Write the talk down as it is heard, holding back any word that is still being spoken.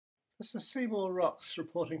This is Seymour Rocks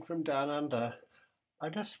reporting from down under. I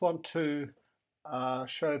just want to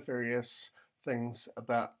show various things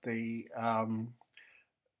about the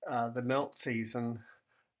melt season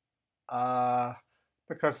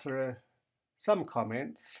because there are some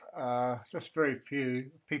comments, just very few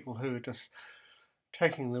people who are just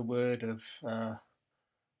taking the word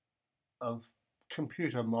of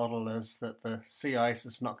computer model as that the sea ice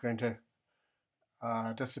is not going to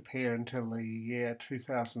disappear until the year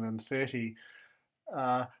 2030.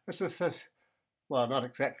 This is well, not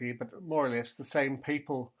exactly, but more or less the same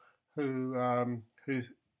people who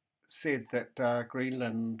said that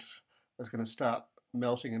Greenland was going to start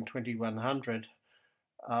melting in 2100,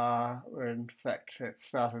 where in fact it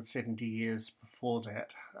started 70 years before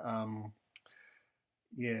that.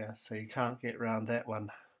 Yeah, so you can't get around that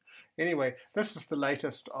one. Anyway, this is the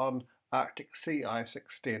latest on Arctic sea ice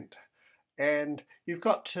extent. And you've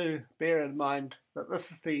got to bear in mind that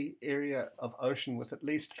this is the area of ocean with at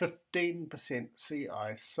least 15% sea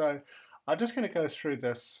ice. So I'm just going to go through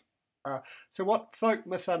this. So what folk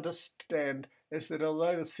misunderstand is that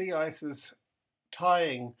although the sea ice is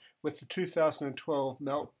tying with the 2012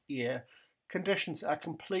 melt year, conditions are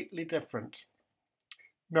completely different.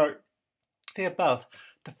 Note, the above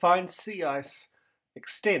defines sea ice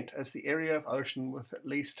extent as the area of ocean with at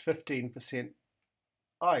least 15%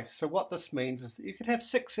 ice. So what this means is that you could have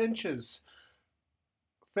 6 inches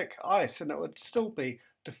thick ice and it would still be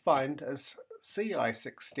defined as sea ice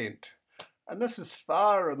extent. And this is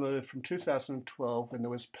far removed from 2012 when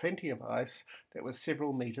there was plenty of ice that was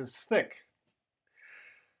several meters thick.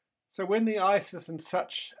 So when the ice is in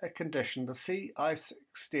such a condition, the sea ice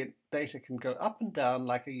extent data can go up and down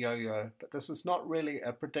like a yo-yo, but this is not really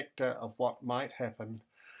a predictor of what might happen.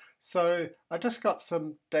 So I just got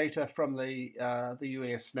some data from the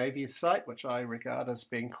US Navy site, which I regard as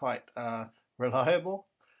being quite reliable.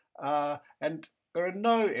 And there are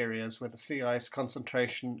no areas where the sea ice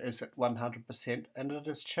concentration is at 100%, and it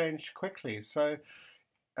has changed quickly. So,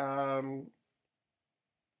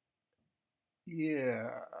 yeah.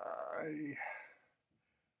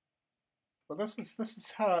 Well, this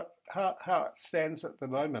is how it stands at the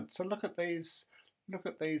moment. So look at these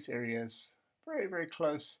areas, very, very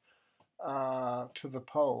close to the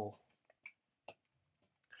pole.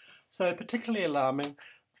 So particularly alarming,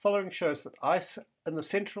 the following shows that ice in the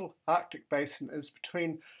central Arctic basin is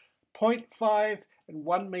between 0.5 and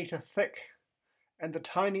 1 meter thick, and the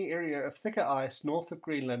tiny area of thicker ice north of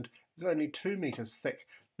Greenland is only 2 meters thick.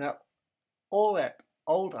 Now, all that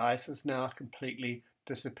old ice has now completely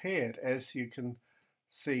disappeared, as you can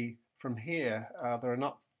see from here. There have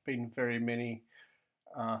not been very many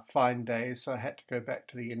fine days, so I had to go back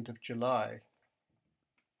to the end of July.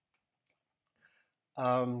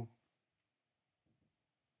 Yeah,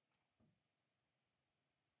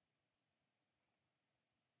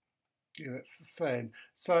 that's the same.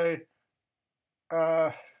 So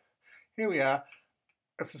here we are.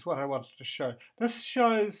 This is what I wanted to show. This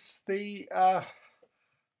shows the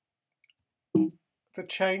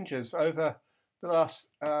changes over the last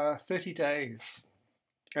 30 days.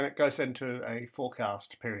 And it goes into a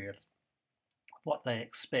forecast period, what they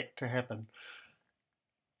expect to happen.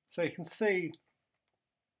 So you can see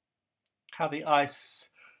how the ice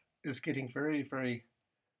is getting very, very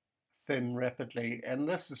thin rapidly, and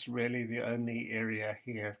this is really the only area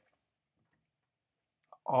here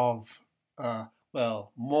of,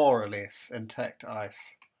 well, more or less intact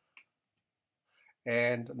ice.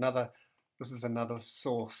 And this is another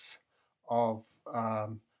source of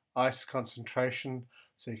ice concentration.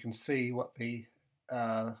 So you can see what the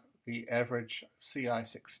average sea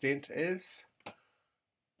ice extent is.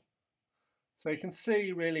 So you can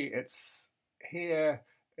see really it's here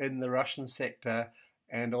in the Russian sector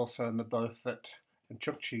and also in the Beaufort and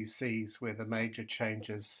Chukchi seas where the major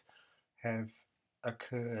changes have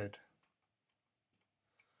occurred.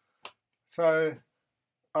 So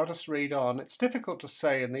I'll just read on. It's difficult to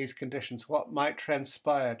say in these conditions what might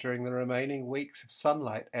transpire during the remaining weeks of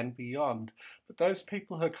sunlight and beyond, but those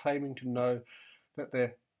people who are claiming to know that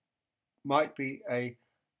there might be a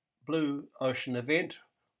blue ocean event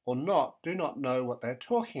or not do not know what they're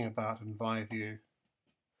talking about, in my view.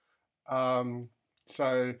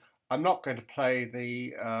 So I'm not going to play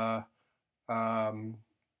the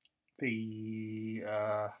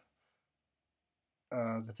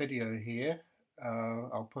video here.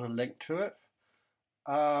 I'll put a link to it.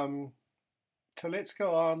 So let's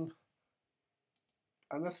go on,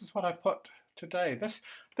 and this is what I put today.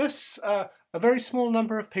 A very small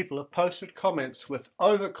number of people have posted comments with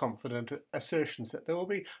overconfident assertions that there will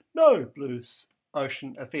be no blue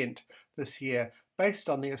ocean event this year, based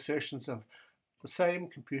on the assertions of the same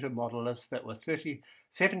computer modelists that were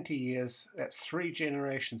 70 years, that's 3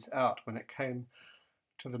 generations out when it came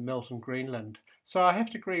to the melt in Greenland. So I have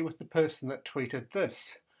to agree with the person that tweeted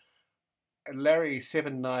this.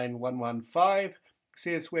 Larry79115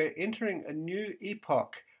 says, we're entering a new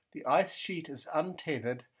epoch. The ice sheet is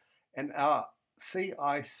untethered and our sea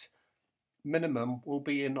ice minimum will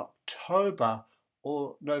be in October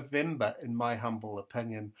or November, in my humble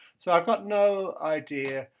opinion. So I've got no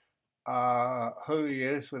idea who he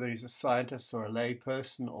is, whether he's a scientist or a lay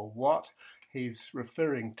person or what. He's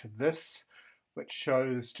referring to this, which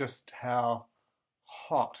shows just how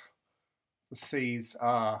hot the seas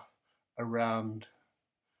are around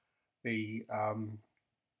the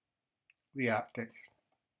Arctic.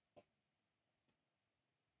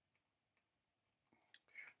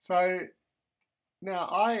 So now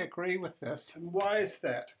I agree with this, and why is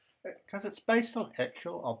that? Because it's based on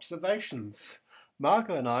actual observations.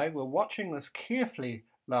 Margot and I were watching this carefully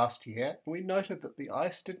last year, and we noted that the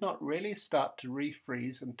ice did not really start to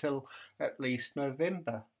refreeze until at least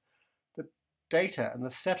November. The data and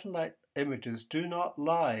the satellite images do not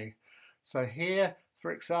lie. So here,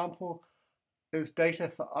 for example, is data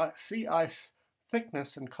for sea ice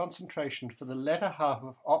thickness and concentration for the latter half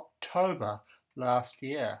of October last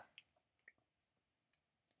year.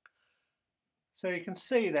 So you can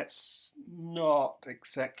see that's not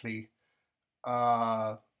exactly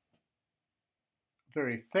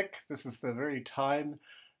very thick. This is the very time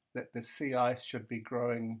that the sea ice should be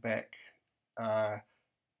growing back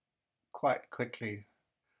quite quickly.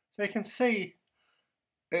 So you can see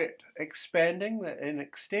it expanding in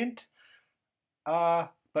extent,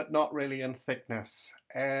 but not really in thickness.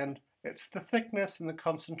 And it's the thickness and the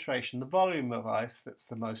concentration, the volume of ice, that's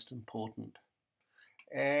the most important.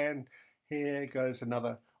 And here goes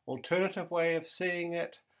another alternative way of seeing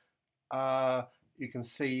it. You can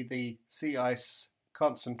see the sea ice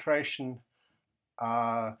concentration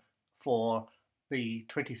for the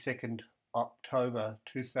 22nd October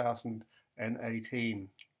 2018.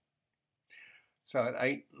 So it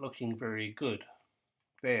ain't looking very good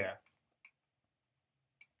there.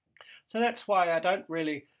 So that's why I don't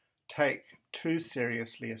really take too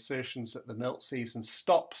seriously assertions that the melt season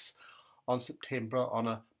stops on September on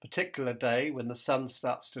a particular day when the sun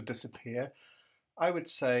starts to disappear. I would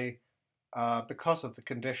say because of the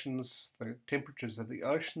conditions, the temperatures of the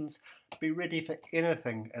oceans, be ready for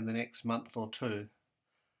anything in the next month or two.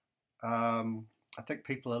 I think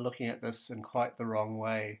people are looking at this in quite the wrong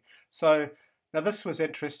way. So now this was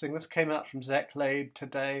interesting. This came out from Zach Labe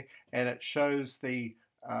today, and it shows the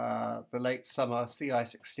late summer sea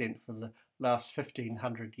ice extent for the last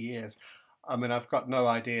 1500 years. I mean, I've got no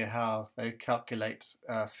idea how they calculate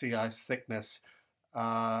sea ice thickness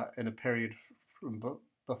in a period from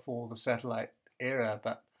before the satellite era,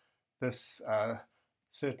 but this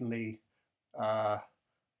certainly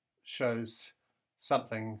shows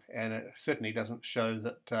something, and it certainly doesn't show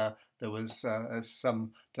that there was, as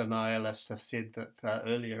some denialists have said, that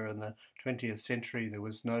earlier in the 20th century there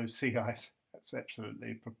was no sea ice. That's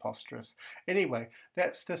absolutely preposterous. Anyway,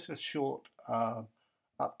 that's just a short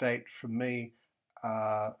update from me,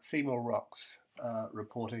 Seymour Rocks,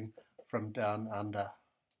 reporting from down under.